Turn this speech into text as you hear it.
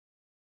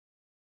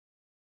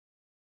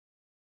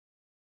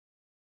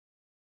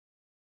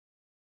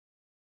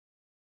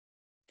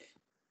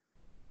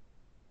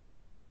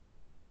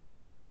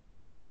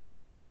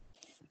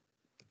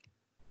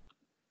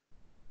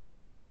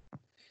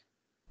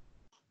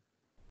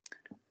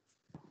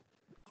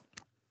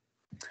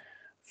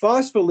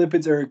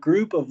Phospholipids are a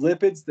group of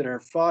lipids that are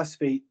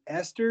phosphate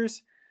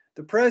esters.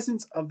 The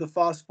presence of the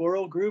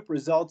phosphoryl group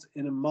results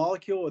in a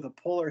molecule with a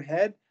polar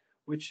head,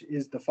 which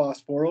is the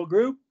phosphoryl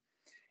group,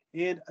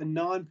 and a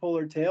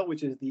nonpolar tail,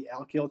 which is the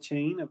alkyl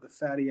chain of the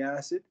fatty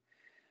acid.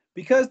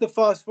 Because the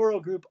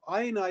phosphoryl group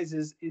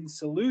ionizes in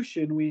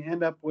solution, we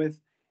end up with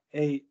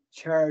a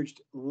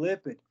charged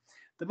lipid.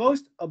 The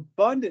most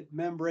abundant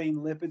membrane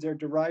lipids are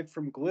derived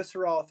from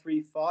glycerol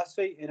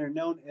 3-phosphate and are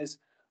known as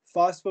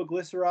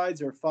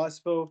phosphoglycerides or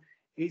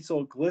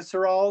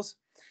phosphoacylglycerols.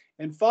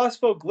 And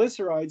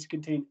phosphoglycerides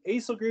contain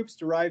acyl groups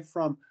derived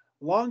from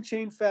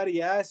long-chain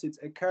fatty acids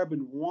at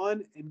carbon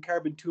 1 and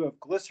carbon 2 of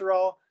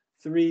glycerol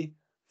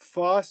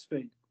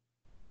 3-phosphate.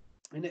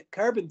 And at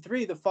carbon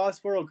 3, the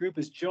phosphoryl group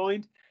is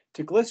joined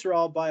to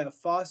glycerol by a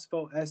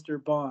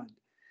phosphoester bond.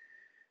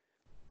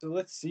 So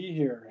let's see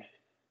here.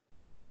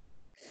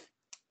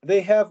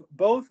 They have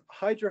both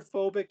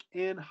hydrophobic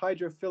and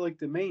hydrophilic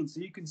domains. So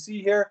you can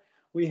see here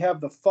we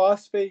have the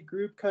phosphate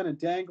group kind of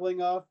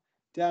dangling off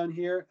down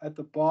here at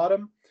the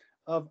bottom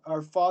of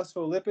our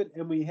phospholipid,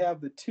 and we have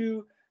the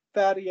two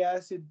fatty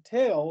acid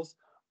tails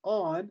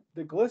on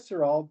the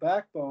glycerol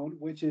backbone,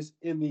 which is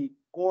in the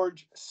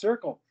orange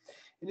circle.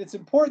 And it's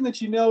important that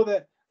you know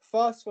that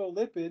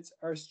phospholipids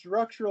are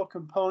structural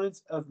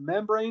components of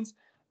membranes.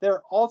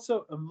 They're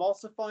also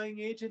emulsifying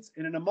agents,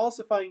 and an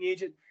emulsifying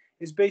agent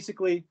is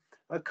basically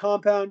a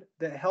compound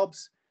that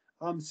helps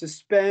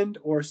suspend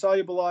or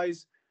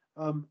solubilize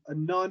a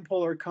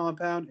nonpolar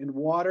compound in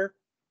water.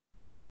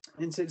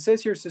 And so it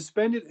says here,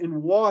 suspended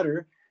in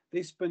water,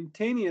 they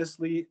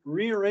spontaneously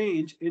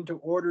rearrange into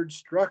ordered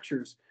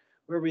structures,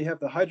 where we have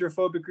the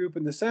hydrophobic group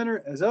in the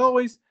center, as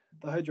always,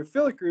 the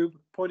hydrophilic group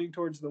pointing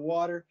towards the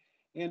water,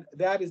 and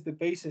that is the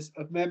basis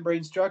of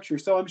membrane structure.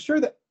 So I'm sure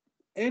that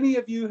any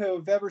of you who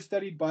have ever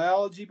studied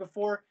biology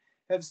before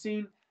have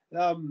seen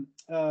a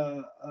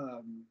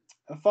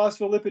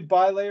phospholipid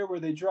bilayer where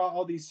they draw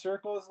all these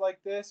circles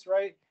like this,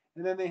 right?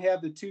 And then they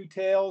have the two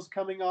tails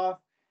coming off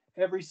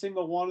every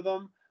single one of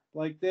them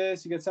like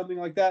this. You get something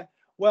like that.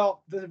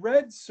 Well, the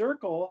red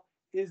circle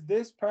is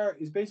this part,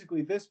 is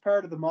basically this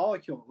part of the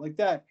molecule like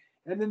that.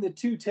 And then the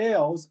two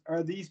tails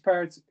are these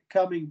parts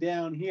coming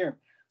down here.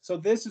 So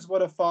this is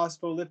what a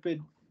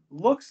phospholipid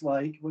looks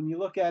like when you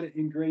look at it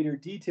in greater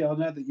detail.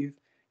 Now that you've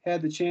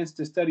had the chance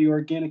to study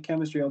organic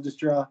chemistry, I'll just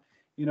draw,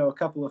 a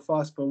couple of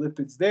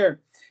phospholipids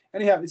there.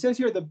 Anyhow, it says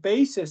here the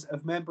basis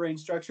of membrane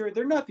structure.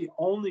 They're not the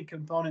only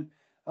component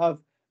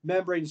of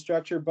membrane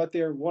structure, but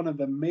they're one of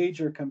the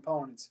major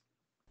components.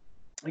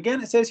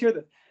 Again, it says here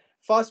that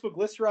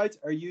phosphoglycerides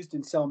are used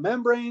in cell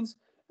membranes,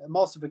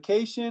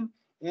 emulsification,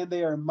 and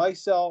they are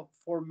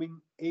micelle-forming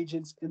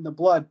agents in the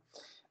blood.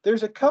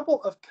 There's a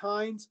couple of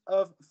kinds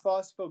of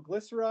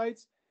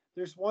phosphoglycerides.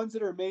 There's ones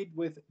that are made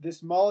with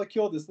this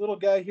molecule, this little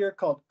guy here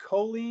called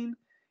choline.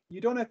 You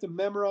don't have to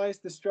memorize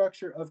the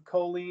structure of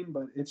choline,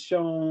 but it's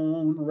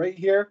shown right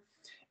here.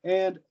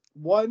 And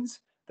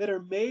ones that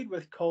are made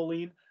with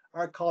choline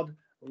are called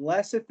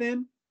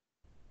lecithin.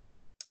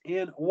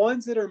 And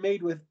ones that are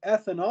made with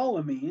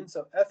ethanolamine,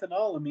 so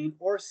ethanolamine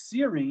or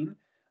serine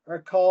are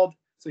called,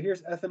 so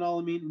here's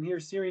ethanolamine and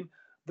here's serine,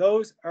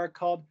 those are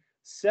called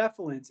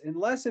cephalins. And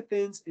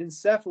lecithins and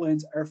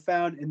cephalins are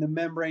found in the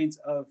membranes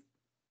of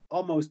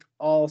almost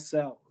all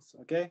cells,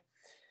 okay?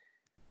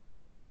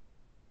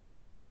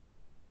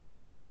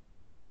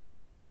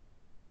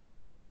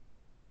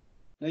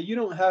 Now, you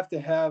don't have to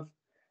have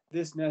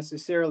this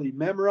necessarily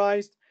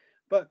memorized,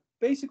 but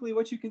basically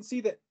what you can see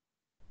that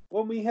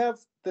when we have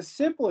the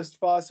simplest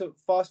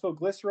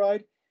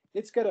phosphoglyceride,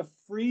 it's got a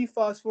free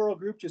phosphoryl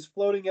group just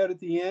floating out at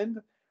the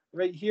end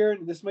right here.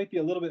 And this might be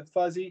a little bit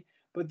fuzzy,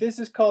 but this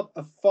is called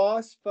a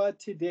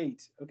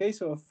phosphatidate. Okay,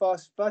 so a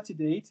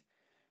phosphatidate,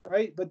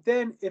 right? But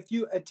then if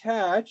you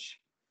attach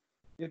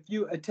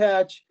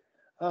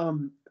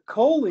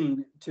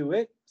choline to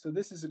it, so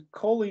this is a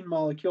choline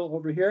molecule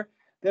over here,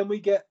 then we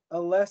get a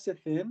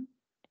lecithin.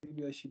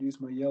 Maybe I should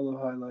use my yellow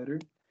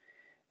highlighter.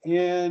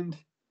 And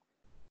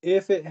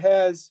if it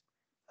has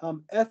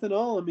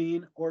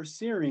ethanolamine or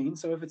serine,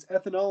 so if it's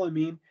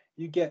ethanolamine,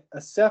 you get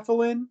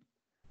acetylene,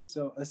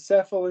 so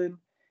acetylene,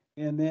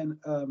 and then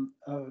a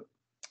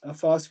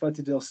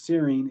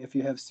phosphatidylserine if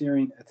you have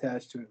serine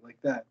attached to it like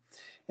that.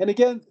 And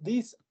again,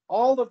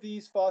 all of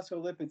these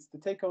phospholipids, the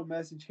take-home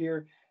message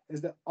here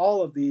is that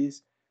all of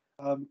these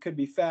could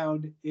be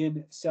found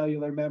in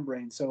cellular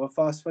membranes. So a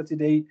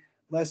phosphatidate,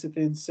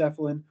 lecithin,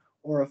 cephalin,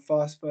 or a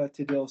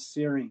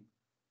phosphatidylserine.